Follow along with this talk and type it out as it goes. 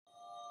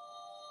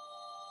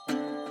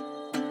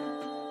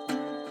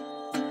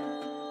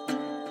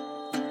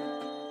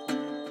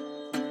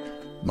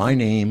My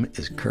name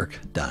is Kirk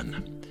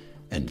Dunn,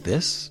 and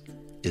this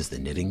is the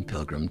Knitting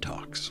Pilgrim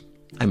Talks.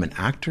 I'm an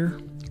actor,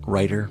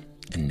 writer,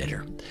 and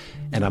knitter,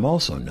 and I'm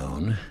also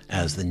known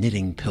as the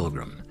Knitting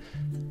Pilgrim.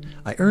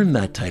 I earned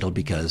that title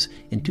because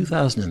in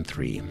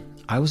 2003,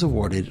 I was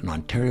awarded an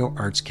Ontario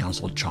Arts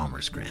Council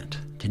Chalmers grant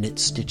to knit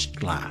stitched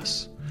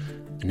glass,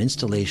 an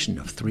installation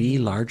of 3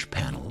 large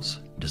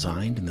panels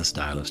designed in the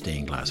style of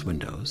stained glass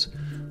windows,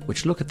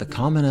 which look at the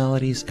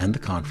commonalities and the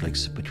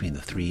conflicts between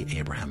the 3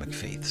 Abrahamic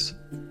faiths,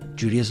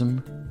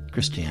 Judaism,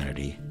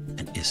 Christianity,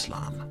 and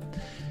Islam.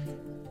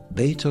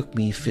 They took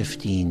me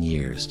 15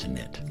 years to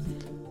knit.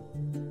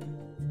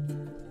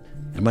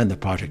 And when the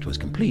project was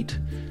complete,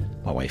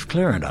 my wife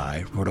Claire and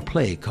I wrote a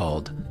play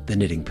called The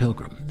Knitting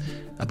Pilgrim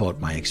about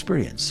my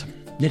experience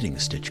knitting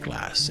stitched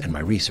glass and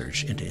my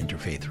research into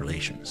interfaith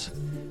relations.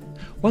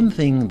 One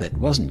thing that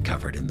wasn't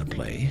covered in the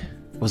play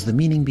was the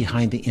meaning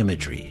behind the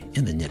imagery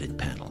in the knitted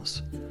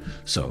panels.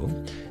 So,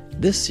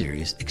 this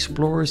series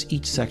explores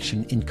each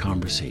section in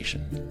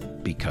conversation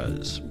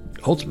because,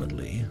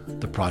 ultimately,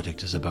 the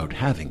project is about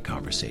having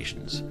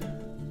conversations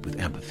with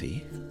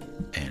empathy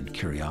and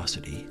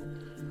curiosity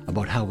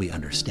about how we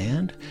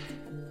understand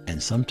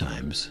and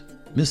sometimes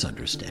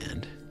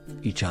misunderstand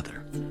each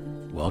other.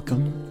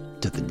 Welcome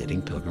to the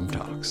Knitting Pilgrim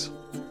Talks.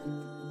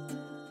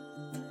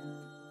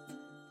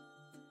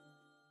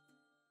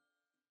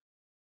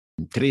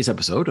 In today's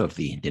episode of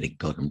the Knitting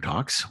Pilgrim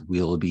Talks,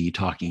 we'll be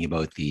talking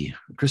about the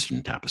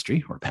Christian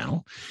tapestry or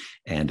panel.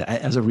 And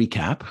as a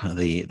recap,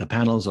 the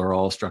panels are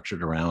all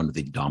structured around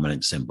the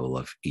dominant symbol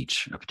of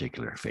each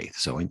particular faith.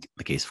 So in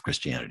the case of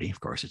Christianity,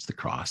 of course, it's the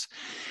cross.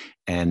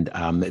 And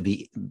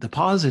the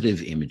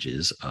positive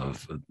images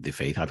of the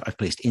faith I've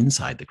placed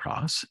inside the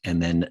cross,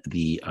 and then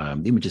the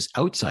images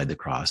outside the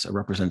cross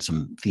represent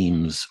some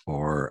themes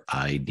or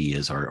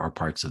ideas or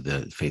parts of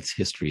the faith's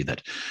history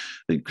that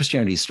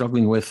Christianity is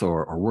struggling with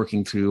or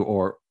working through,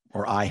 or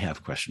I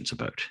have questions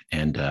about.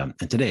 And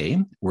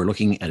today we're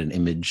looking at an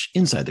image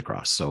inside the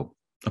cross, so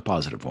a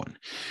positive one.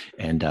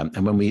 And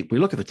when we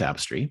look at the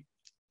tapestry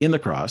in the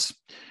cross,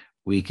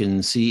 we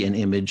can see an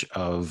image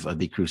of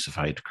the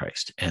crucified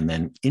Christ. And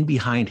then in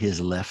behind his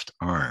left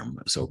arm,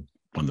 so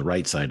on the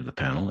right side of the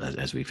panel,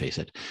 as we face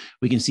it,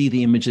 we can see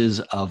the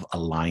images of a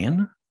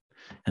lion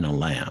and a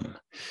lamb,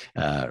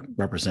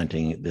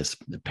 representing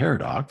the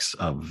paradox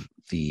of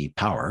the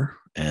power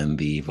and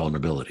the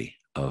vulnerability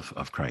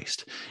of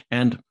Christ.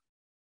 And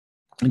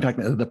in fact,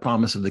 the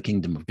promise of the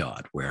kingdom of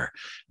God, where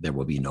there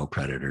will be no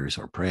predators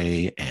or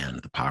prey,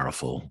 and the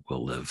powerful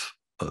will live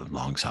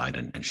alongside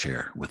and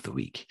share with the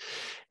weak.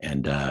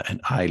 And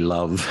I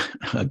love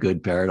a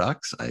good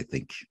paradox. I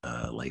think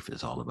life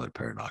is all about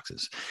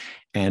paradoxes.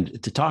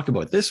 And to talk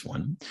about this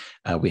one,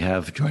 we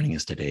have joining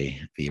us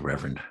today the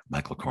Reverend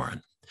Michael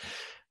Coren.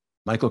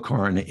 Michael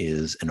Coren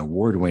is an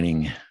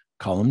award-winning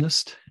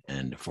columnist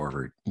and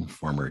former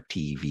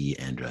TV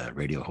and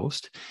radio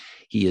host.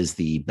 He is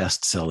the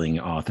best-selling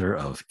author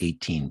of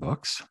 18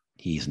 books.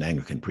 He's an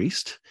Anglican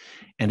priest,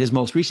 and his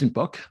most recent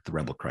book, The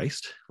Rebel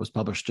Christ, was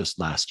published just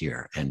last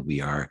year, and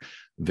we are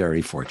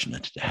very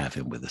fortunate to have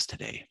him with us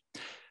today.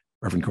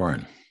 Reverend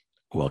Coren,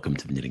 welcome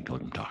to the Knitting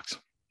Pilgrim Talks.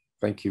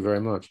 Thank you very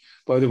much.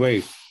 By the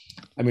way,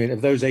 I mean,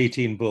 of those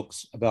 18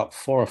 books, about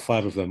 4 or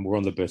 5 of them were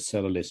on the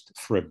bestseller list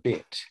for a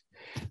bit.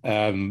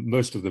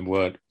 Most of them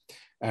weren't.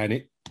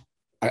 And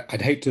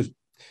I'd hate to,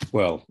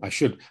 well, I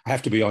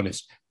have to be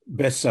honest,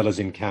 bestsellers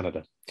in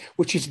Canada,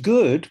 which is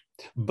good,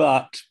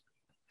 but,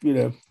 you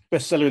know,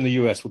 bestseller in the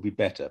US would be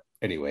better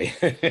anyway.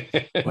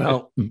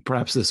 Well,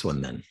 perhaps this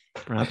one then.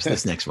 Perhaps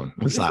this next one,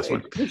 this last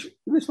one.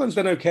 This one's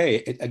done okay,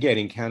 again,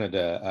 in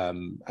Canada,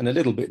 and a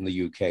little bit in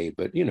the UK,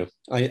 but, you know,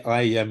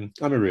 I'm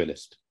a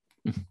realist.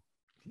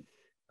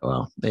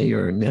 Well,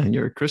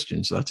 you're a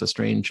Christian, so that's a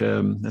strange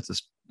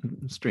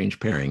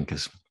pairing,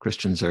 because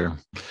Christians are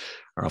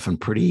often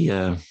pretty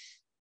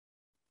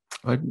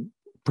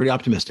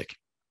optimistic.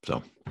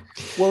 So,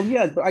 well,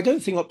 yeah, but I don't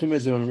think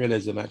optimism and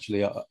realism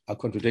actually are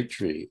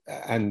contradictory.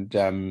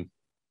 And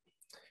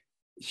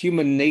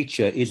human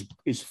nature is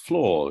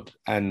flawed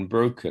and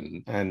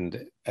broken.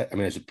 And I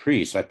mean, as a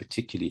priest, I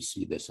particularly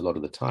see this a lot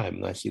of the time,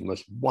 and I see the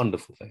most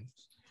wonderful things.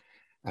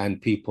 And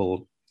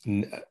people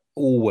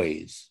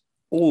always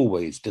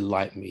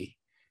delight me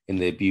in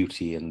their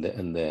beauty and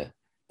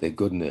their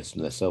goodness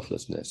and their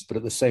selflessness. But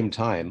at the same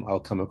time, I'll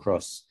come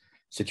across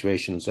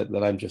situations that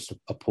I'm just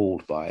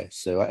appalled by.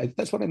 So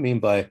that's what I mean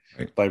by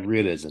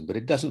realism. But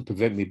it doesn't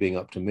prevent me being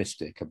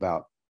optimistic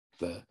about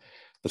the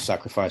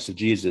sacrifice of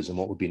Jesus and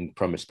what we're being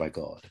promised by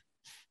God.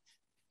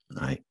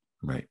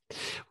 Right.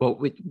 Well,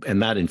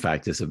 and that in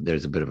fact there's a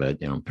bit of a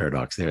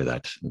paradox there,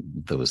 that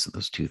those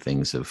two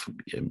things of,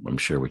 I'm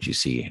sure what you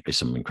see is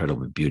some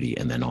incredible beauty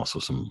and then also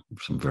some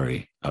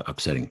very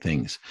upsetting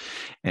things.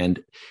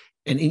 And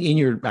in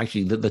your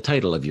actually the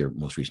title of your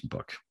most recent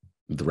book,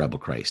 The Rebel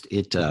Christ,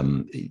 it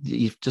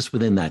just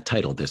within that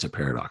title, there's a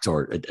paradox,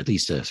 or at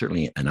least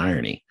certainly an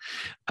irony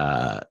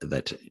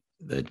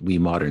that we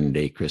modern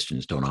day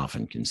Christians don't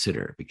often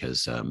consider,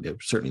 because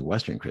certainly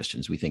Western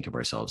Christians, we think of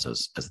ourselves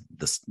as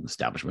the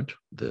establishment,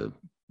 the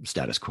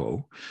status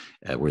quo.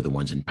 We're the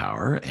ones in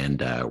power,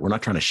 and we're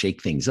not trying to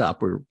shake things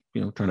up. We're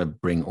trying to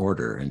bring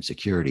order and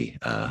security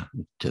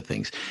to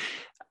things.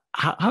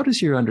 How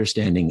does your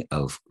understanding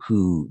of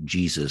who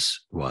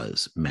Jesus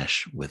was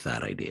mesh with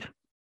that idea?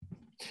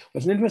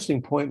 It's an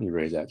interesting point you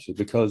raise, actually,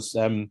 because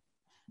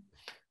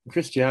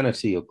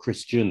Christianity or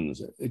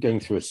Christians are going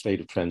through a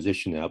state of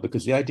transition now,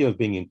 because the idea of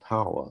being in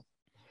power,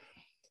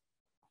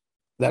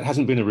 that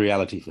hasn't been a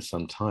reality for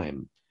some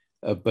time.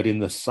 But in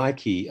the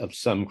psyche of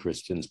some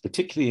Christians,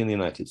 particularly in the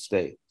United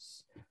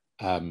States,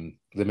 the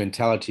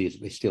mentality is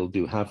that they still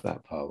do have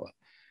that power.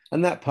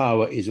 And that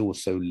power is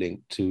also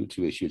linked to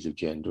issues of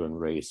gender and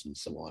race and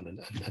so on,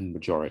 and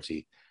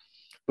majority.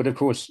 But of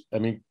course, I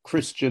mean,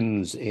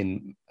 Christians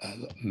in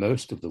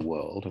most of the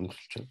world, I'm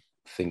trying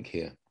to think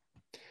here,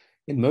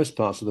 in most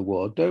parts of the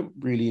world, don't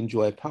really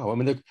enjoy power. I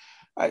mean,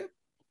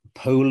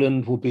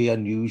 Poland will be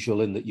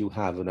unusual in that you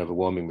have an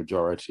overwhelming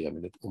majority, I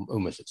mean,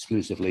 almost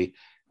exclusively,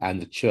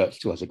 and the church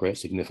still has a great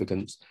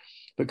significance.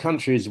 But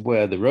countries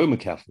where the Roman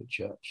Catholic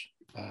Church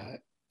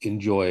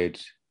enjoyed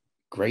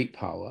great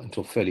power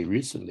until fairly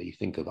recently,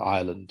 think of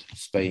Ireland,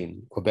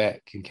 Spain,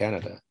 Quebec, in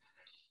Canada.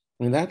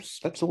 I mean,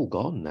 that's all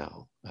gone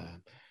now.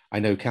 I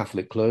know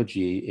Catholic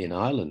clergy in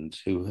Ireland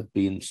who have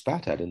been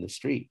spat at in the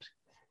street,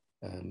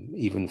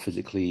 even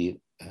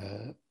physically,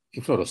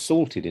 if not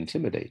assaulted,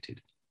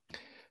 intimidated.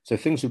 So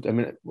things, I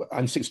mean,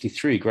 I'm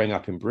 63, growing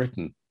up in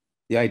Britain.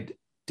 The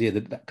idea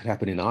that could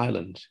happen in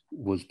Ireland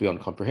was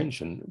beyond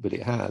comprehension, but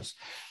it has.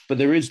 But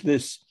there is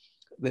this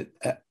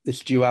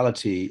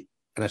duality,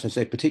 and as I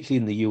say, particularly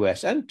in the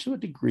US and to a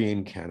degree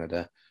in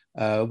Canada,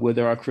 where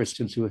there are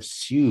Christians who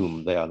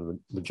assume they are the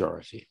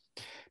majority.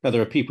 Now,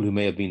 there are people who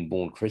may have been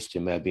born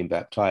Christian, may have been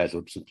baptized,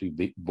 or simply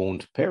be born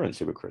to parents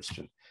who were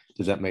Christian.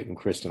 Does that make them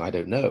Christian? I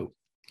don't know.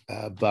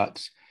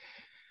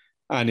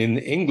 And in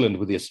England,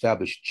 with the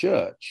established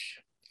church,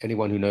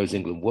 anyone who knows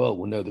England well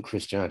will know that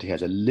Christianity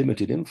has a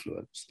limited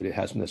influence, but it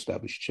has an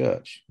established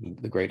church.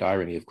 The great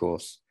irony, of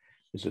course,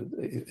 is that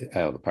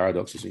the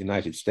paradox is the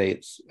United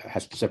States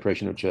has the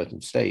separation of church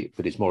and state,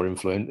 but it's more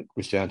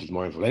Christianity is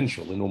more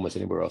influential than almost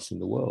anywhere else in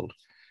the world.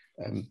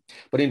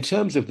 But in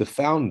terms of the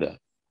founder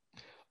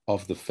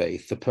of the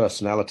faith, the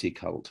personality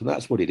cult, and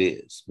that's what it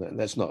is.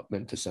 That's not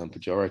meant to sound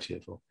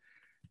pejorative or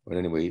in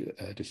any way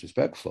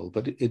disrespectful,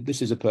 but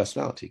this is a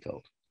personality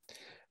cult.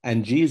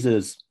 And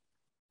Jesus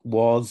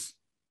was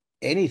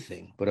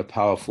anything but a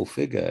powerful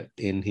figure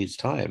in his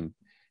time.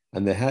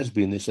 And there has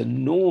been this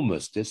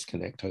enormous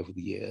disconnect over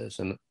the years.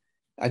 And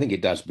I think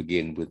it does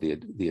begin with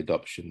the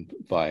adoption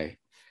by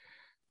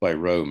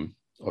Rome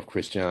of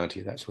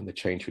Christianity. That's when the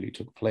change really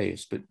took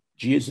place. But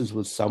Jesus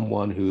was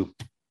someone who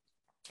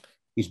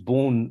is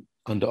born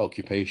under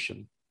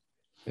occupation.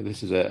 And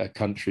this is a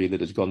country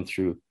that has gone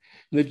through,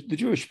 the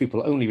Jewish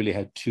people only really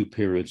had two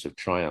periods of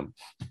triumph.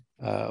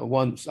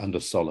 Once under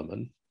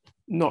Solomon,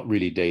 not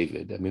really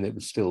David. I mean, it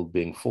was still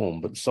being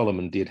formed, but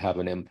Solomon did have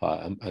an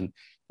empire, and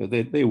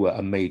they were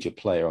a major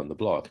player on the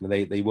block. I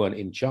mean, they weren't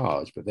in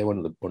charge, but they were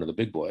one of the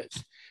big boys.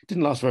 It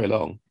didn't last very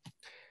long.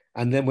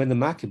 And then when the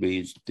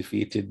Maccabees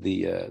defeated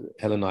the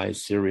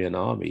Hellenized Syrian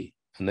army,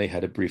 and they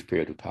had a brief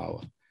period of power,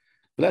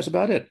 but that's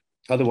about it.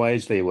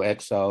 Otherwise, they were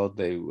exiled,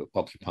 they were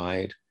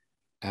occupied,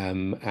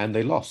 and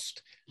they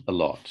lost a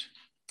lot.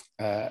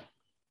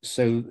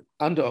 So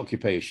under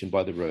occupation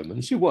by the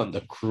Romans, who weren't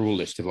the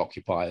cruelest of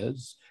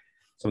occupiers.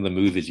 Some of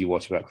the movies you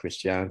watch about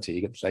Christianity,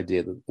 you get this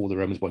idea that all the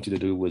Romans wanted to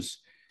do was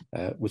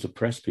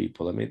oppress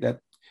people. I mean,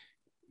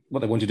 what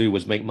they wanted to do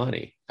was make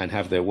money and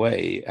have their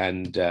way.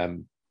 And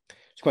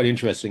it's quite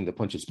interesting that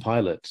Pontius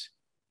Pilate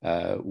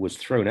was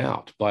thrown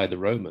out by the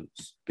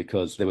Romans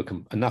because there were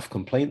enough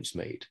complaints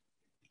made.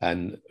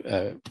 And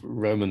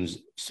Romans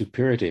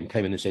superior to him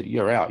came in and said,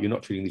 "You're out. You're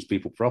not treating these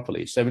people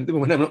properly." So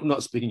when I'm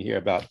not speaking here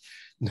about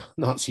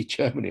Nazi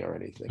Germany or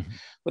anything,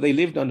 but they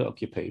lived under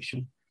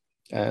occupation.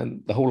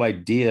 And the whole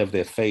idea of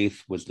their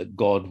faith was that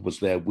God was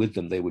there with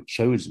them. They were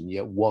chosen.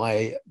 Yet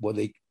why were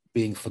they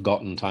being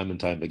forgotten time and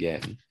time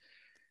again?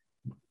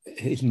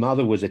 His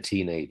mother was a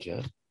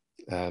teenager.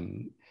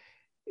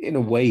 In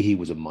a way, he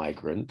was a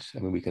migrant. I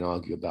mean, we can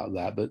argue about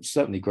that, but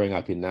certainly growing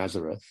up in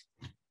Nazareth,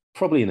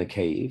 probably in a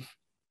cave.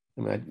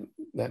 I mean,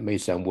 that may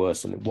sound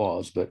worse than it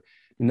was, but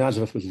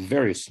Nazareth was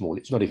very small.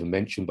 It's not even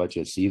mentioned by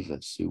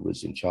Josephus, who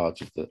was in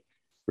charge of the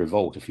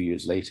revolt a few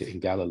years later in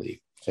Galilee.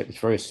 So it was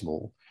very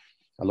small.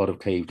 A lot of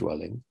cave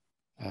dwelling.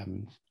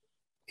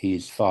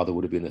 His father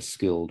would have been a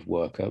skilled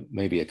worker,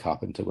 maybe a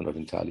carpenter, we're not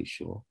entirely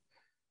sure.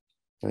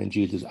 And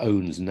Jesus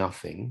owns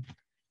nothing.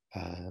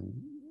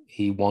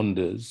 He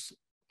wanders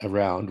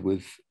around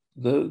with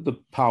the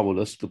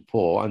powerless, the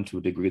poor, and to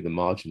a degree the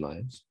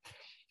marginalized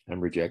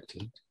and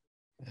rejected.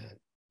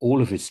 All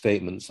of his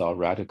statements are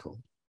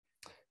radical.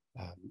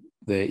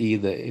 They're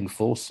either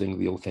enforcing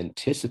the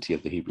authenticity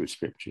of the Hebrew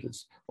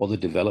scriptures or they're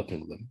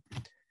developing them.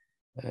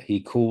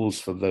 He calls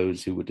for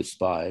those who were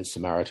despised,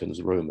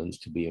 Samaritans, Romans,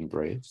 to be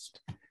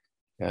embraced.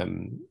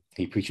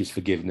 He preaches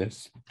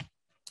forgiveness.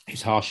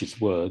 His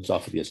harshest words are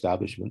for the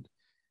establishment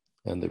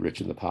and the rich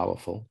and the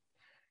powerful.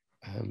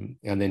 And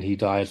then he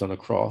dies on a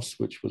cross,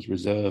 which was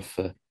reserved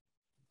for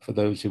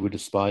those who were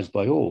despised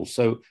by all.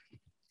 So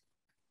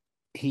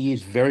he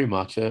is very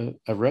much a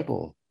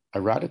rebel,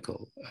 a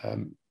radical,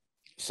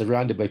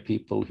 surrounded by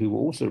people who were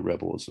also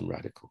rebels and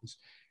radicals.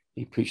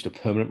 He preached a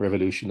permanent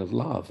revolution of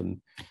love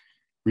and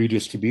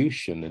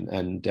redistribution,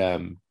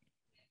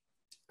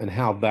 and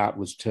how that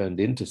was turned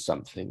into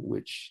something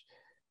which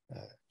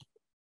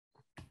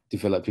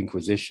developed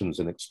inquisitions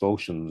and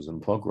expulsions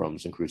and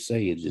pogroms and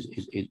crusades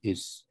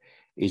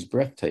is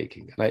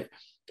breathtaking.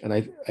 And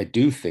I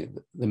do think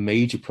that the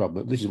major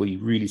problem, this is where you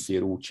really see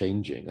it all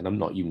changing, and I'm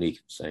not unique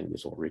in saying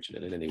this or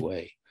original in any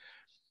way,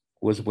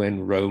 was when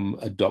Rome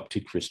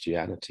adopted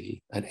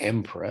Christianity. An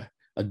emperor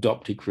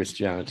adopted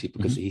Christianity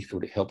because he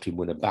thought it helped him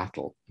win a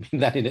battle. I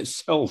mean, that in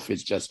itself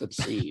is just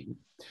obscene.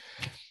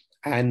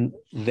 And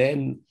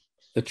then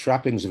the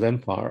trappings of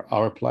empire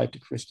are applied to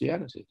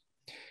Christianity.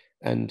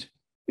 And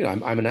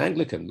I'm an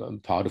Anglican,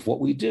 and part of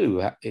what we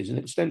do is an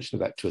extension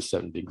of that to a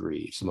certain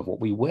degree. Some of what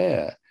we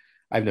wear,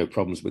 I have no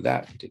problems with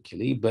that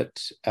particularly,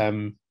 but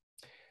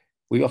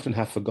we often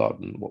have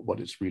forgotten what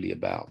it's really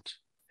about.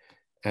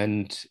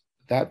 And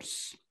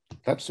that's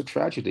a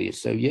tragedy.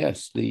 So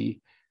yes, the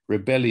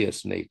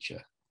rebellious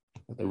nature,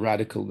 the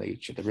radical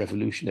nature, the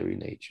revolutionary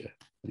nature,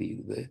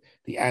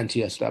 the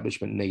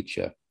anti-establishment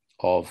nature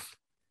of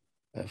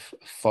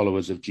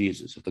followers of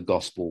Jesus, of the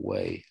gospel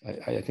way,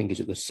 I think is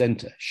at the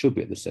center, should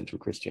be at the center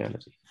of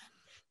Christianity.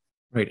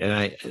 Right, and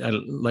I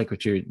like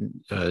what you're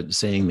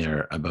saying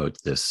there about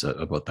this,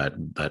 about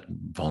that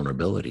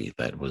vulnerability.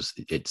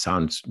 It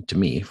sounds to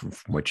me from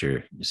what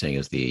you're saying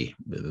is the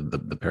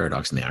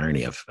paradox and the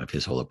irony of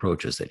his whole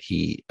approach is that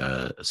he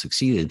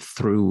succeeded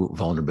through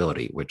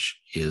vulnerability, which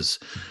is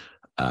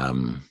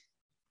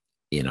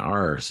in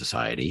our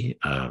society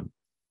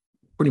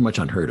pretty much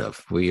unheard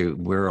of.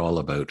 We're all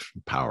about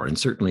power, and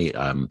certainly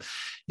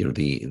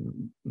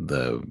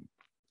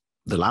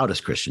the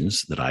loudest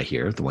Christians that I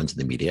hear, the ones in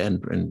the media,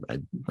 and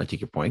I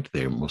take your point,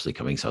 they're mostly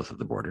coming south of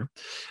the border.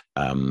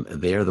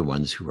 They're the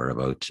ones who are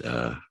about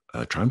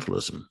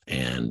triumphalism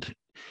and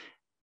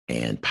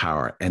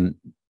power. And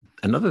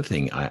another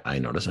thing I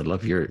notice, I'd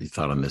love your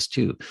thought on this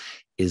too,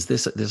 is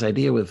this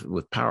idea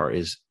with power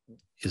is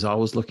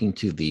always looking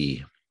to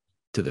the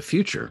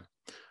future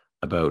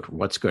about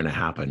what's going to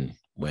happen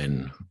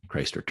when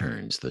Christ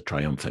returns, the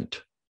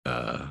triumphant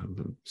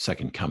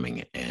second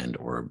coming, and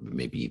or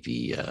maybe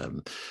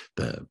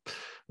the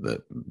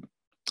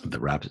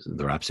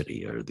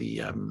rhapsody or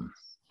the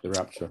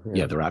rapture.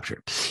 Yeah, the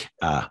rapture.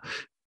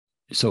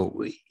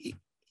 So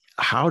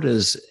how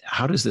does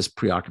this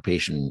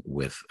preoccupation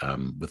with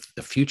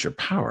the future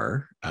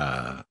power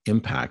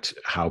impact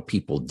how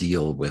people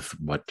deal with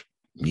what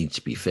needs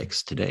to be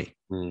fixed today?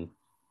 Well,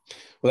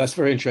 that's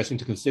very interesting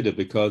to consider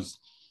because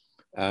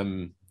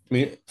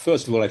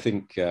first of all, I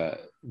think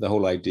the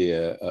whole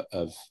idea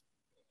of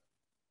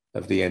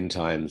the end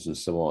times and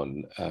so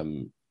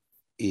on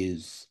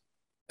is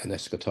an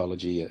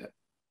eschatology.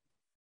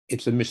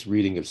 It's a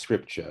misreading of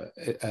scripture.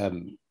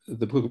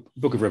 The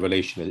book of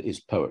Revelation is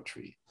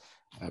poetry.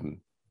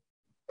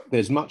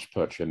 There's much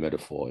poetry and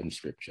metaphor in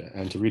scripture,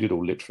 and to read it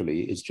all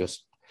literally is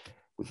just,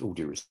 with all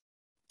due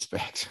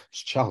respect,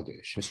 it's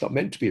childish. It's not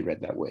meant to be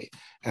read that way.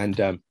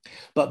 And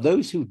but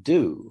those who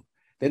do,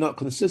 they're not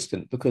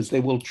consistent because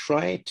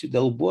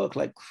they'll work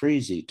like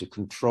crazy to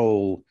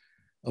control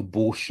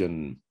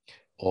abortion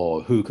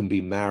or who can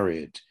be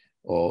married,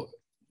 or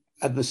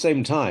at the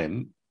same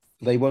time,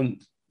 they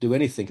won't do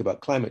anything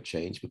about climate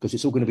change because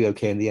it's all going to be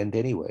okay in the end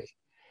anyway.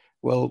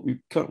 Well, we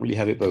can't really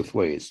have it both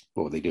ways.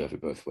 Well, they do have it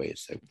both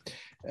ways. So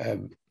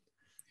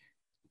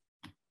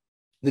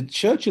the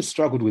church has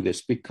struggled with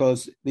this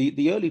because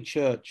the early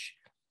church,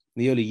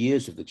 in the early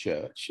years of the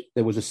church,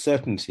 there was a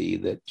certainty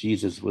that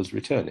Jesus was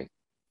returning.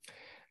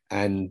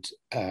 And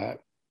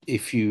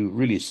if you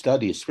really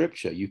study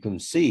scripture, you can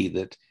see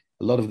that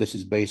a lot of this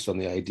is based on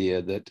the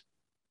idea that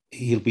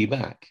he'll be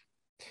back.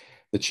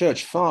 The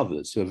church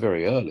fathers, who are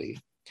very early,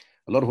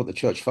 a lot of what the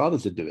church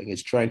fathers are doing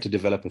is trying to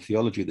develop a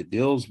theology that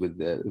deals with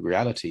the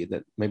reality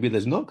that maybe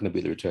there's not going to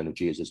be the return of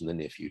Jesus in the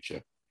near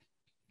future.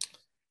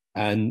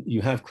 And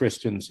you have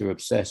Christians who are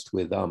obsessed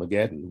with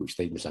Armageddon, which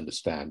they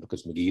misunderstand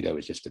because Megiddo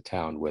is just a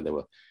town where there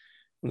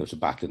was a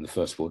battle in the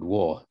First World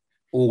War.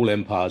 All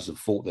empires have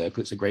fought there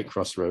because it's a great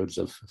crossroads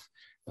of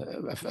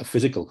a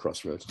physical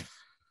crossroads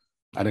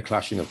and a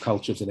clashing of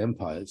cultures and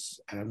empires.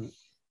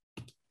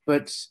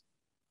 But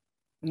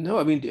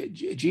no,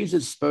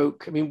 Jesus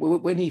spoke.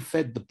 When he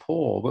fed the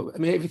poor,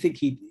 everything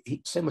he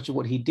so much of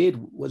what he did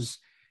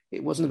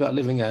it wasn't about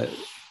living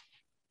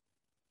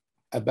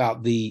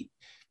about the.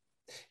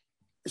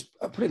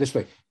 I'll put it this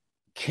way: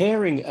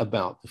 caring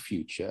about the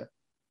future,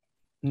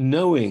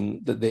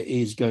 knowing that there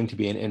is going to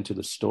be an end to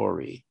the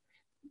story,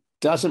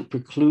 doesn't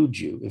preclude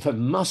you. In fact,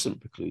 mustn't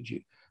preclude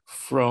you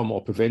from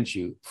or prevent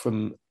you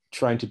from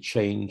trying to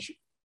change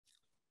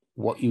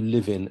what you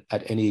live in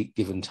at any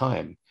given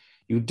time.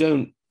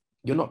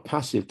 You're not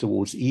passive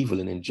towards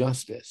evil and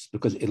injustice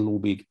because it'll all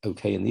be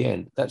okay in the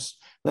end. That's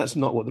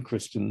not what the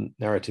Christian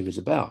narrative is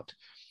about.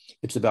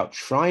 It's about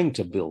trying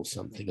to build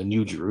something, a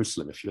new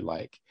Jerusalem, if you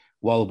like,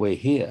 while we're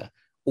here,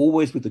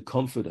 always with the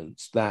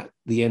confidence that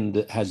the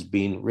end has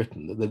been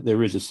written, that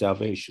there is a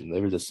salvation,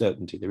 there is a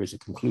certainty, there is a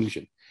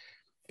conclusion.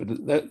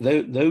 But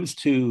those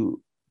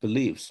two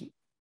beliefs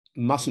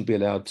mustn't be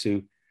allowed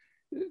to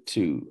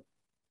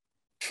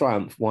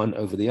triumph one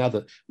over the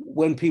other.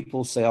 When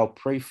people say, I'll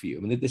pray for you,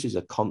 I mean, this is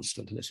a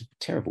constant, and it's a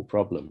terrible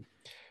problem.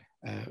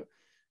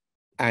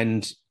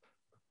 And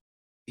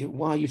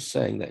why are you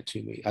saying that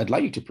to me? I'd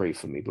like you to pray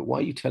for me, but why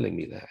are you telling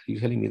me that? Are you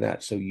telling me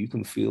that so you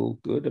can feel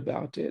good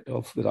about it,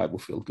 or that I will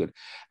feel good?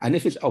 And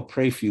if it's, I'll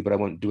pray for you, but I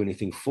won't do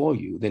anything for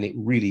you, then it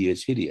really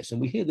is hideous.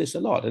 And we hear this a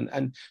lot.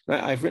 And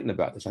I've written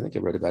about this. I think I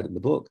wrote about it in the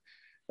book,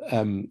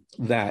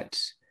 that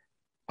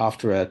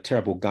after a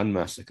terrible gun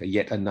massacre,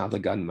 yet another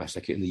gun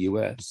massacre in the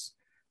US,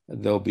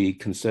 there'll be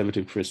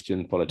conservative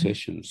Christian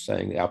politicians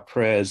saying our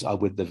prayers are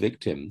with the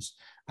victims.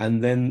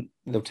 And then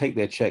they'll take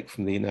their check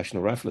from the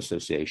National Rifle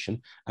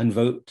Association and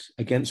vote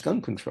against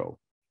gun control.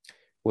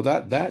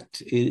 Well,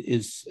 that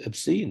is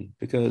obscene,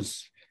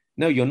 because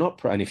no, you're not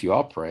praying. And if you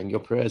are praying, your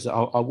prayers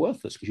are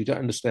worthless, because you don't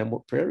understand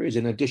what prayer is.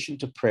 In addition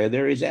to prayer,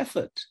 there is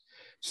effort.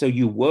 So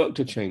you work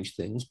to change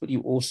things, but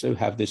you also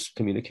have this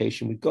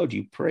communication with God.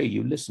 You pray,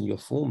 you listen, you're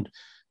formed,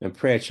 and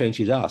prayer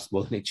changes us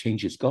more than it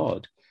changes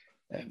God.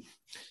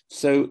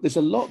 So there's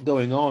a lot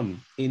going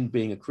on in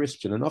being a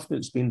Christian, and often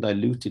it's been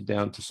diluted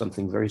down to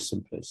something very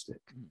simplistic.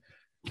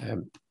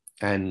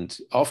 And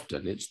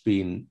often it's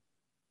been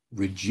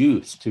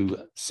reduced to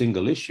a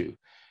single issue.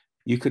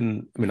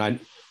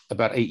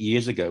 About 8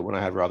 years ago, when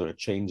I had rather a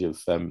change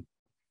of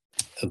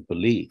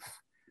belief,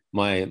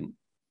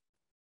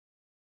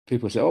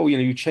 people say, oh,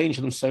 you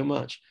changed them so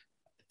much.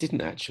 I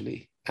didn't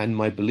actually. And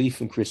my belief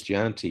in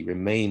Christianity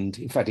remained,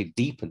 in fact, it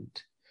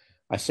deepened.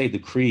 I say the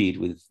creed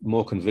with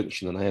more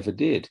conviction than I ever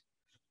did.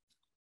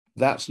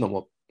 That's not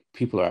what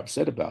people are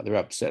upset about. They're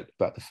upset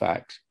about the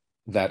fact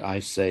that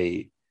I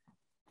say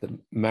that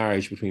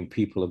marriage between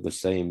people of the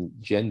same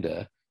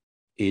gender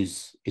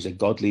is a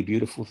godly,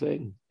 beautiful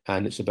thing.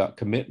 And it's about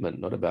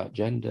commitment, not about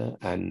gender.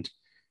 And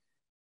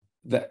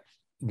that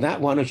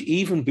one,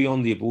 even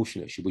beyond the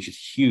abortion issue, which is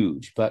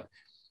huge, but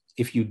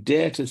if you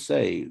dare to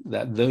say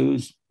that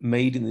those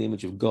made in the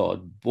image of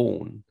God,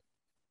 born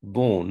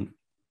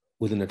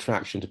with an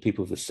attraction to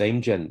people of the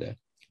same gender,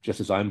 just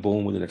as I'm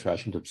born with an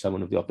attraction to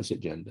someone of the opposite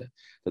gender,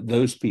 that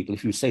those people,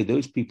 if you say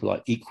those people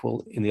are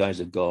equal in the eyes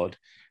of God,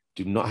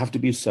 do not have to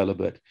be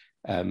celibate,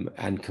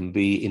 and can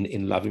be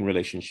in loving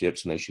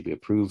relationships, and they should be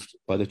approved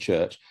by the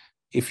church.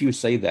 If you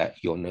say that,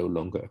 you're no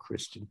longer a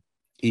Christian,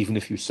 even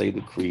if you say the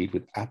creed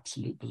with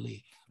absolute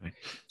belief. Right.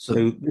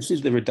 So this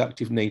is the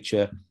reductive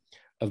nature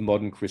of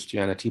modern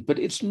Christianity, but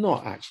it's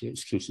not actually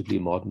exclusively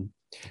modern.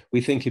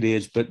 We think it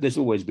is, but there's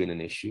always been an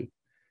issue.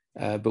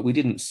 But we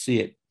didn't see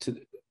it.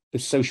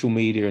 With social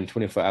media and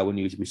 24-hour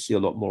news, we see a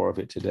lot more of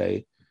it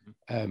today.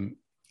 And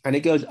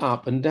it goes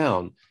up and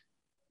down.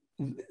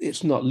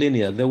 It's not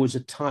linear. There was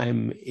a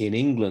time in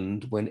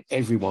England when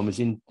everyone was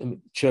in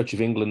Church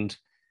of England.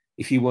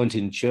 If you weren't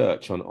in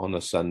church on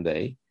a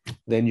Sunday,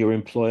 then your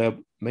employer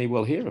may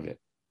well hear of it.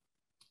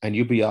 And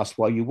you'd be asked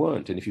why you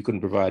weren't. And if you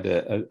couldn't provide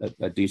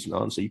a decent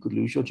answer, you could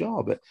lose your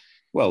job. But,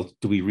 well,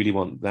 do we really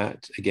want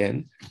that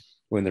again?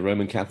 When the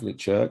Roman Catholic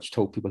Church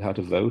told people how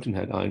to vote and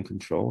had iron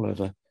control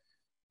over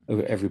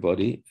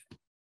everybody.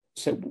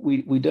 So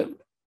we don't,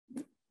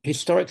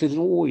 historically, there's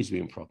always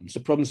been problems.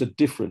 The problems are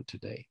different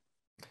today.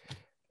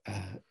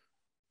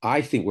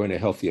 I think we're in a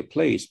healthier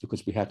place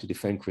because we have to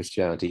defend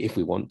Christianity, if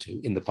we want to,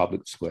 in the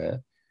public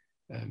square.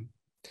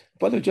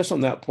 But just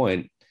on that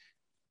point,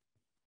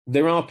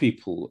 there are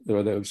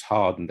those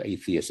hardened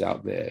atheists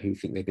out there who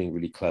think they're being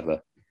really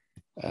clever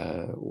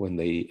when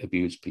they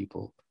abuse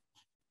people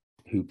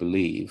who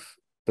believe,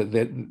 but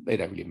they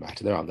don't really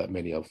matter. There aren't that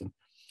many of them.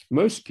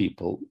 Most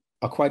people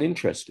are quite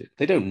interested.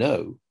 They don't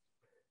know.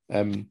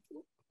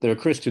 There are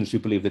Christians who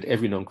believe that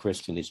every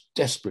non-Christian is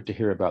desperate to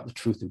hear about the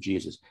truth of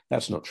Jesus.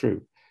 That's not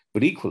true.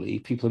 But equally,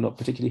 people are not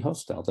particularly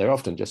hostile. They're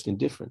often just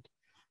indifferent.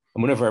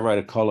 And whenever I write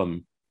a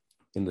column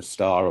in the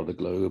Star or the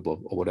Globe or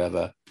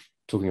whatever,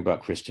 talking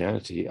about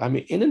Christianity, I'm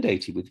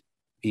inundated with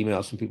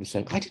emails from people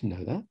saying, I didn't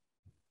know that.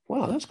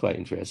 Wow, that's quite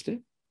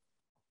interesting.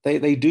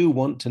 They do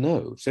want to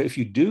know. So if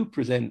you do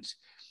present,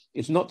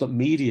 it's not that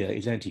media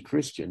is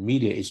anti-Christian.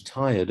 Media is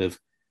tired of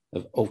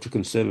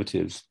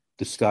ultra-conservatives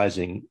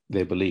disguising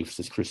their beliefs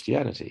as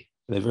Christianity.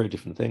 They're very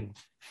different things.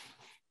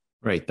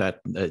 Right. That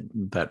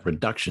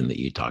reduction that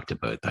you talked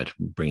about, that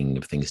bringing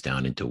of things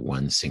down into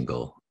one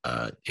single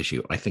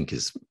issue, I think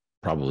is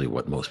probably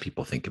what most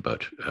people think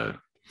about.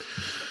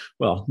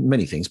 Well,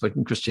 many things, but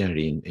in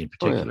Christianity in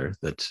particular,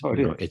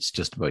 it's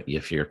just about,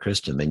 if you're a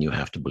Christian, then you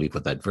have to believe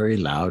what that very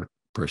loud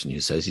person who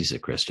says he's a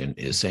Christian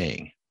is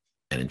saying.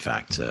 And in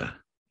fact,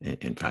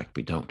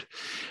 we don't.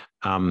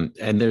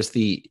 And there's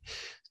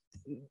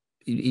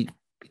in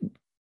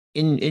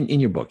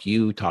your book,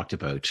 you talked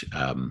about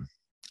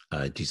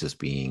Jesus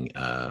being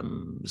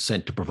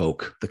sent to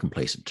provoke the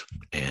complacent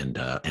and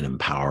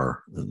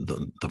empower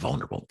the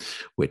vulnerable,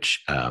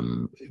 which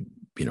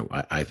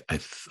I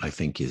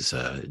think is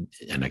an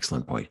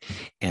excellent point.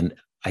 And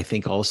I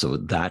think also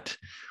that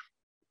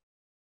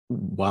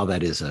while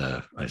that is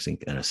I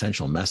think an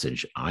essential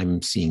message,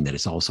 I'm seeing that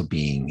it's also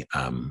being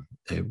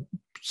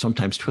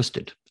sometimes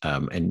twisted.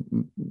 And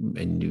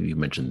you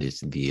mentioned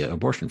the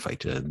abortion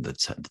fight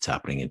that's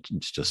happening.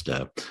 It's just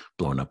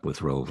blown up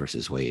with Roe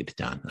versus Wade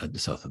down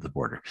south of the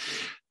border.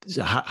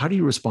 So how do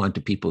you respond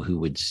to people who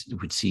would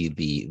see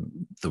the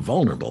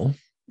vulnerable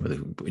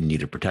in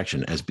need of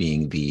protection as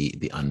being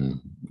the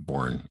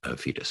unborn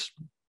fetus?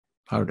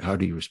 How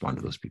do you respond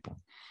to those people?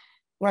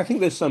 Well, I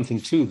think there's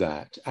something to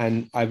that.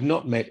 And I've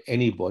not met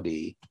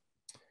anybody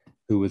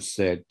who has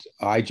said,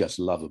 I just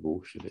love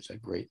abortion, it's a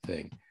great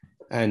thing.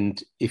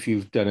 And if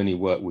you've done any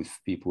work with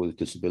people with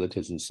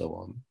disabilities and so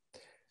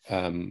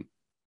on,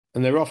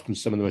 and they're often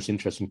some of the most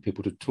interesting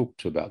people to talk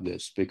to about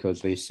this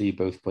because they see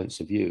both points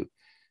of view.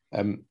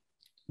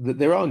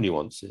 There are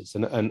nuances.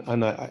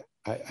 And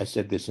I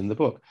said this in the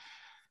book.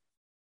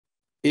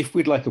 If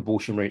we'd like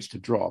abortion rates to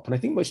drop, and I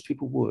think most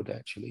people would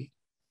actually,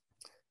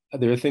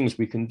 there are things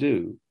we can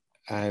do.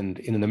 And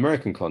in an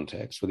American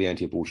context, with the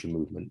anti-abortion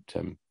movement,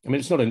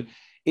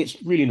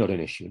 it's really not an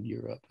issue in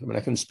Europe. I mean,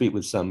 I can speak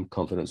with some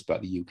confidence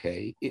about the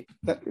UK.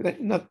 That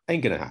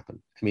ain't going to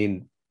happen. I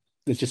mean,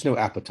 there's just no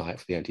appetite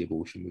for the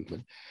anti-abortion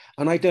movement.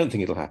 And I don't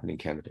think it'll happen in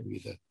Canada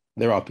either.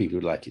 There are people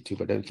who'd like it to,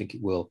 but I don't think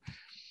it will.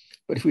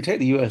 But if we take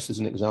the US as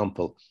an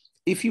example,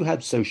 if you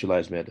had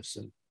socialized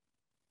medicine,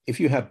 if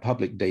you had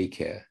public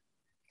daycare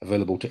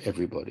available to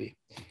everybody,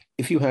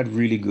 if you had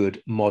really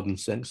good modern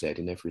sex ed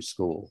in every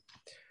school,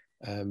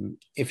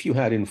 if you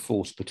had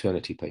enforced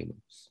paternity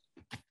payments,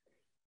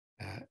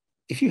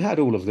 if you had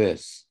all of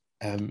this,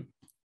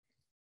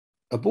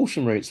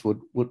 abortion rates would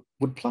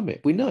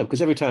plummet. We know,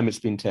 because every time it's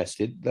been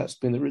tested, that's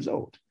been the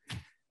result.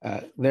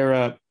 There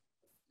are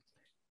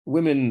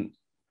women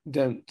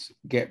don't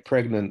get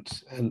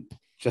pregnant and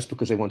just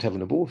because they want to have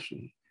an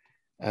abortion.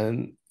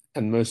 And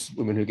most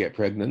women who get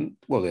pregnant,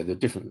 well, they're the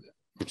different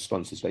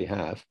responses they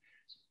have,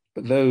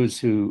 but those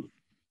who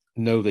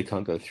know they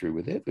can't go through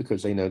with it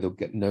because they know they'll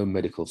get no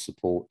medical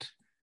support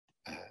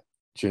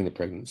during the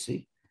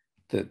pregnancy,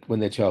 that when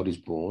their child is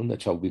born, their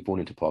child will be born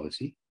into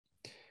poverty,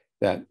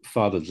 that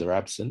fathers are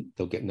absent,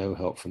 they'll get no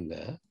help from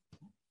there.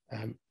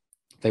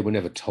 They were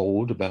never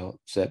told about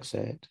sex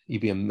ed.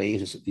 You'd be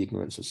amazed at the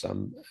ignorance of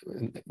some,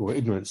 or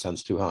ignorance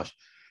sounds too harsh,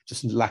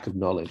 just lack of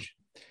knowledge.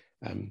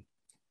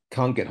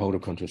 Can't get hold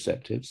of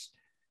contraceptives.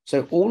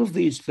 So all of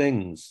these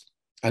things,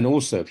 and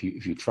also if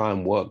you try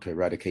and work to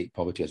eradicate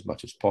poverty as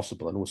much as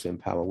possible and also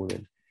empower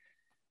women,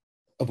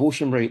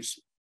 abortion rates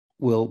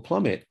will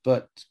plummet.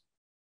 But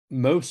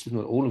most, if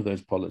not all of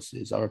those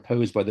policies are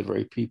opposed by the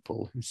very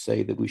people who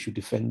say that we should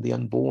defend the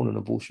unborn and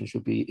abortion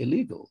should be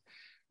illegal.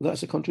 Well,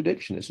 that's a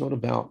contradiction. It's not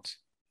about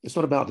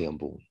the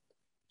unborn.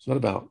 It's not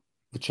about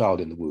the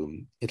child in the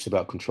womb. It's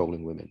about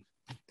controlling women.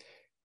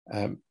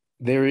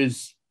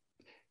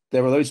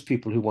 There are those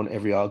people who want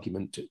every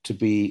argument to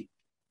be,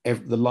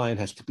 the line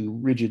has to be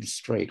rigid,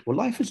 straight. Well,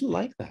 life isn't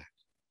like that.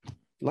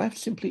 Life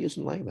simply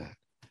isn't like that.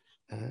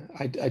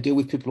 I deal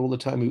with people all the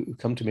time who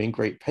come to me in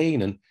great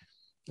pain, and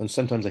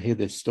sometimes I hear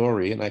this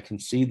story and I can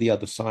see the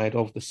other side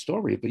of the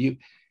story, but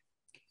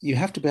you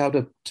have to be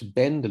able to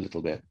bend a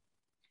little bit.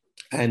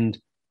 And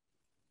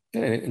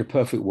in a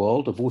perfect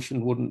world,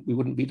 abortion we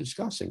wouldn't be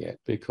discussing it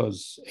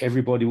because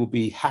everybody will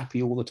be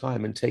happy all the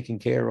time and taken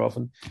care of.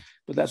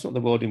 But that's not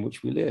the world in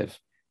which we live.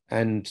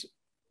 And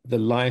the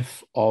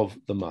life of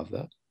the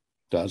mother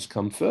does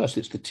come first.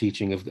 It's the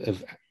teaching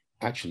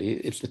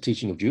it's the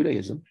teaching of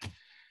Judaism.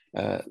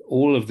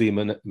 All of the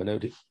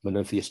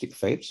monotheistic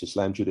faiths,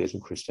 Islam,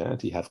 Judaism,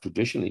 Christianity, have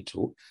traditionally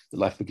taught that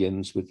life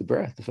begins with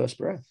the first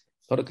breath,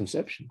 not at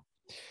conception.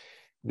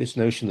 This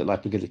notion that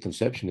life begins at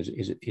conception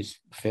is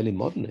fairly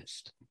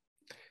modernist.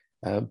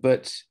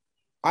 But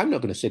I'm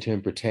not going to sit here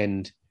and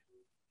pretend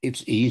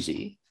it's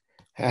easy.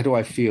 How do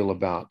I feel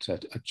about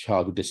a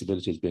child with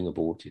disabilities being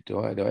aborted? Do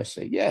I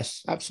say,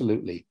 yes,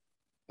 absolutely?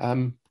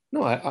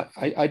 No,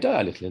 I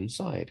die a little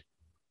inside.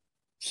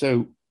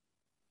 So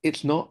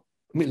it's not,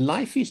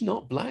 life is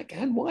not black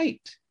and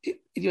white.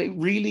 It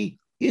really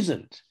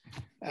isn't.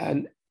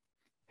 And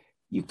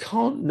you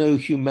can't know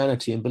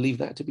humanity and believe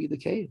that to be the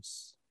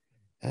case.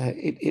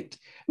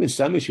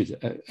 Some issues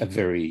are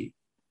very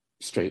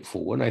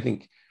straightforward. And I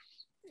think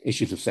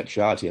issues of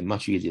sexuality are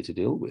much easier to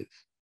deal with.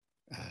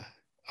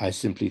 I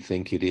simply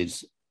think it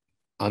is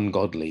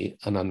ungodly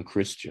and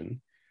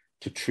unchristian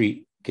to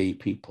treat gay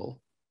people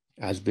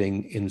as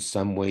being in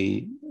some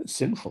way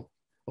sinful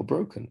or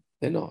broken.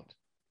 They're not.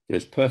 They're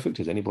as perfect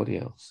as anybody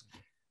else.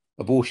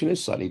 Abortion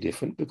is slightly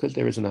different because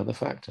there is another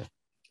factor.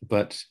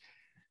 But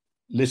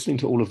listening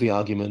to all of the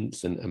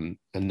arguments and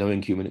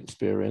knowing human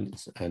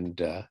experience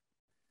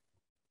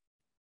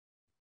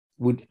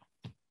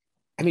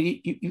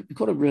you've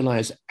got to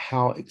realize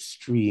how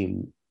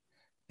extreme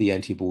the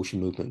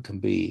anti-abortion movement can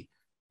be.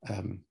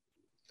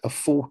 A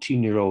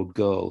 14-year-old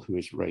girl who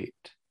is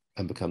raped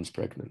and becomes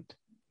pregnant,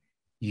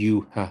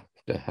 you have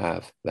to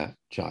have that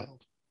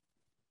child.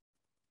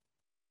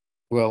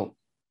 Well,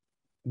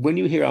 when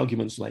you hear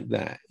arguments like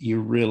that, you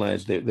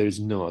realize that there's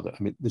no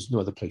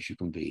other place you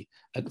can be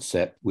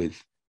except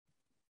with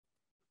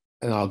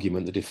an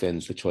argument that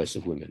defends the choice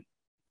of women.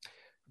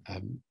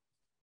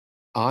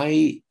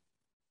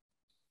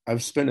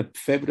 I've spent a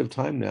fair bit of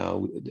time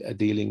now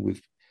dealing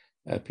with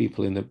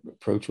people in the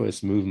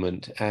pro-choice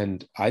movement,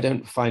 and I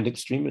don't find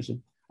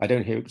extremism. I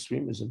don't hear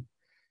extremism.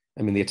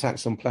 I mean, the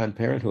attacks on Planned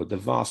Parenthood, the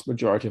vast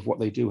majority of what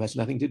they do has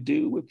nothing to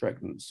do with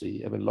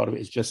pregnancy. I mean, a lot of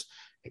it is just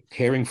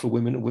caring for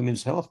women and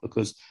women's health,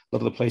 because a lot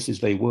of the places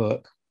they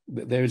work,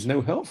 there is no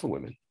help for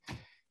women.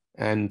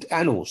 And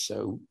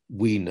also,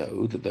 we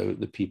know that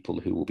the people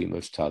who will be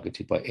most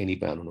targeted by any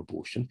ban on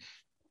abortion,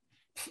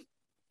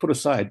 put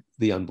aside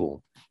the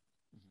unborn.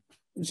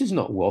 This is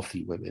not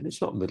wealthy women.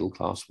 It's not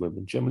middle-class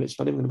women. Generally, it's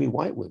not even going to be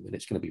white women.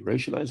 It's going to be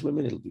racialized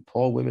women. It'll be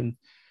poor women.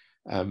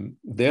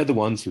 They're the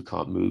ones who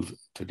can't move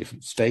to a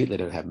different state. They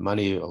don't have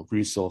money or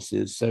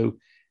resources. So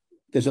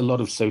there's a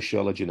lot of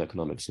sociology and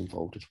economics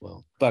involved as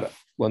well. But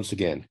once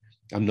again,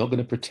 I'm not going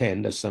to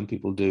pretend, as some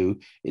people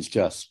do, it's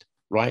just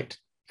right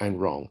and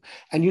wrong.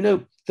 And you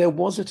know, there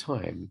was a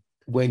time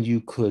when you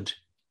could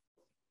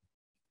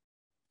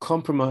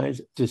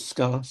compromise,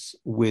 discuss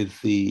with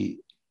the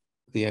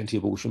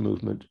anti-abortion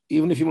movement,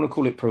 even if you want to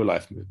call it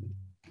pro-life movement.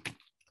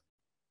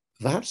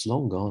 That's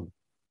long gone.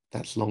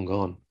 That's long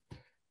gone.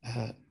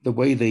 The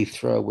way they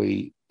throw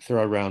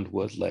around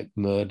words like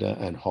murder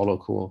and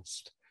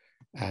Holocaust,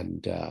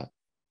 and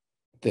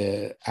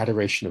their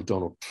adoration of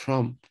Donald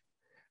Trump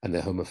and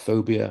their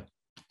homophobia,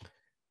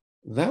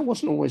 that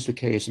wasn't always the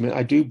case. I mean,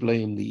 I do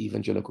blame the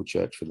evangelical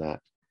church for that.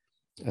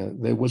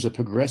 There was a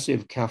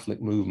progressive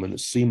Catholic movement, a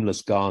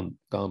seamless garment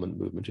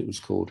movement, it was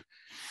called,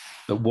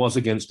 that was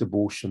against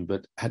abortion,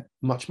 but had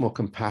much more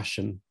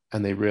compassion,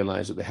 and they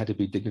realized that there had to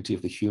be dignity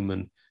of the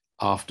human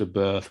after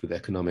birth with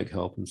economic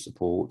help and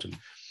support, and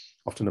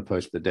often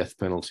opposed to the death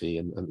penalty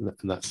and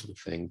that sort of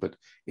thing. But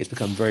it's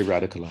become very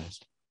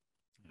radicalized.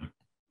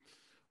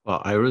 Well,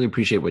 I really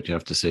appreciate what you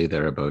have to say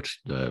there about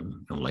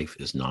life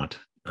is not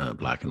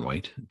black and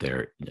white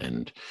there,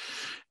 and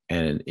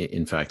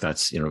in fact,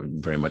 that's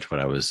very much what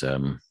I was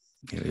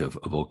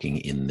evoking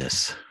in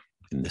this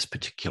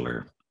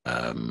particular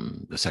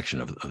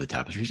section of the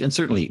tapestries, and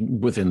certainly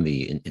within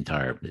the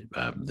entire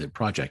the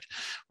project,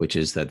 which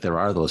is that there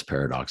are those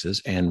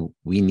paradoxes, and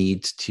we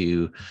need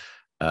to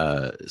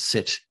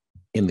sit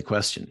in the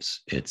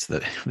questions. It's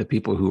the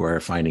people who are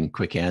finding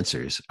quick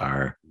answers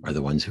are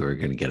the ones who are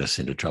going to get us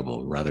into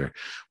trouble. Rather,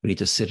 we need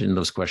to sit in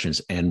those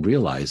questions and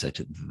realize that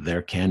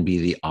there can be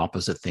the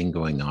opposite thing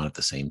going on at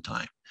the same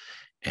time,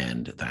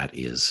 and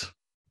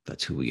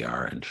that's who we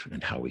are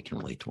and how we can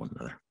relate to one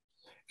another.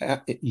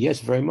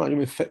 Yes, very much. I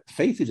mean,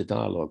 faith is a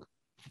dialogue,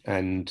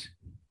 and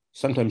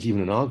sometimes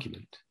even an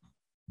argument.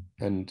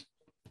 And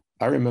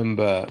I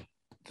remember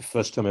the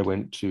first time I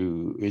went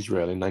to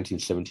Israel in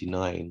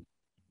 1979.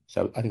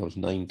 So I think I was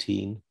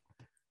 19,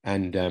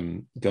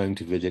 and going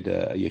to visit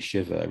a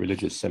yeshiva, a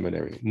religious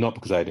seminary, not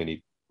because I had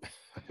any,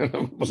 I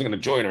wasn't going to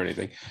join or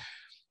anything.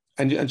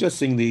 And just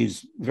seeing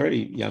these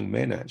very young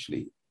men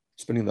actually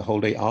spending the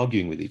whole day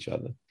arguing with each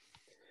other,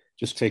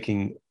 just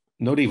taking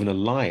not even a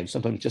line,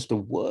 sometimes just a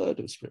word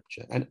of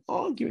scripture and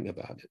arguing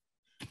about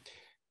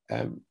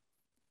it.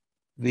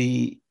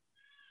 The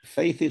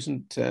faith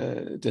isn't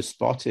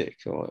despotic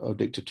or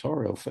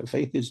dictatorial.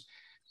 Faith is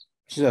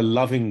just a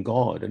loving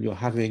God, and you're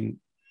having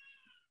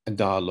a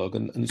dialogue,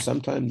 and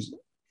sometimes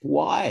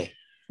why,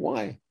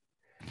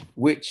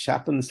 which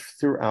happens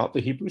throughout the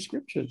Hebrew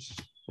scriptures.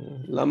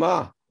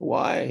 Lama,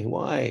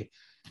 why?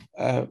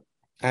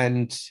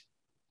 And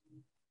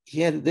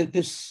yeah,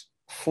 this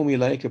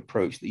formulaic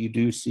approach that you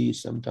do see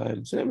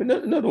sometimes. I mean,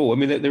 not all. I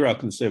mean, there are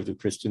conservative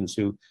Christians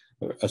who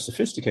are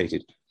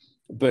sophisticated,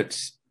 but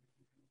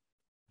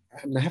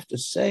I have to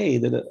say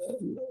that a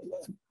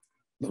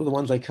lot of the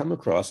ones I come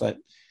across, I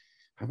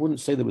wouldn't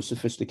say there was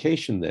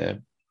sophistication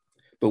there.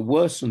 But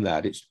worse than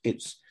that,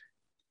 it's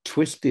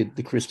twisted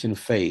the Christian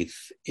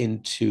faith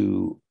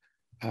into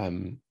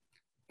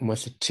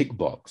almost a tick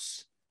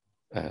box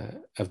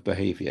of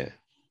behavior.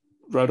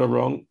 Right or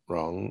wrong,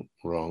 wrong,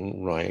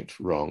 right,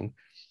 wrong.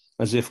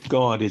 As if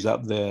God is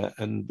up there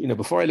and,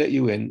 before I let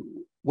you in,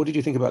 what did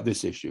you think about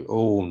this issue?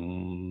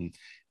 Oh,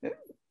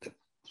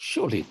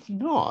 surely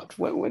not.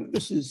 When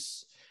this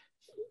is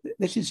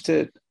it's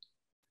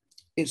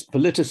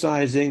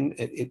politicizing,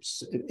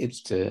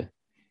 it's to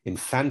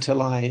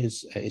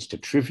infantilize, it's to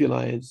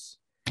trivialize.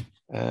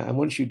 And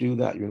once you do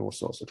that, you're in all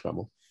sorts of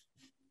trouble.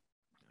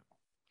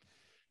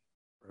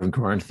 Reverend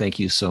Coren, thank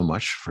you so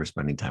much for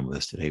spending time with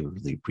us today. We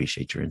really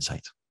appreciate your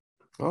insights.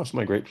 Oh, it's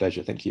my great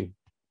pleasure. Thank you.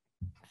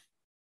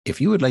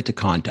 If you would like to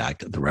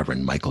contact the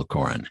Reverend Michael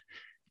Coren,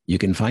 you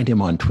can find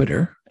him on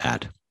Twitter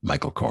at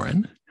Michael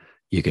Coren.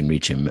 You can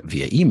reach him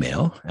via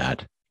email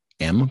at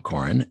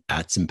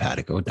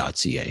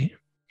mcoren@simpatico.ca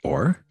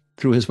or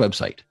through his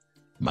website,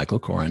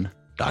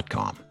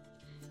 michaelcoren.com.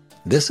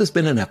 This has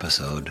been an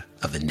episode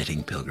of the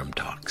Knitting Pilgrim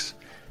Talks.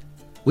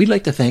 We'd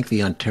like to thank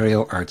the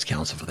Ontario Arts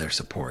Council for their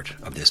support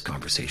of this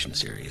conversation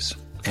series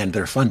and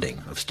their funding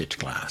of Stitch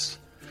Class,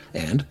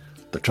 and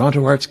the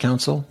Toronto Arts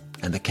Council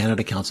and the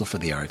Canada Council for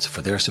the Arts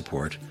for their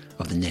support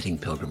of the Knitting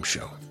Pilgrim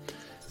Show.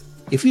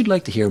 If you'd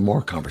like to hear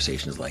more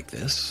conversations like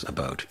this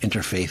about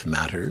interfaith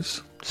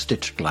matters,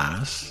 stitched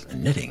glass,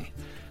 and knitting,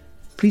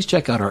 please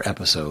check out our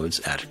episodes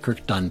at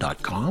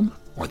kirkdunn.com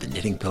or the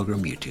Knitting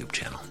Pilgrim YouTube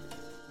channel.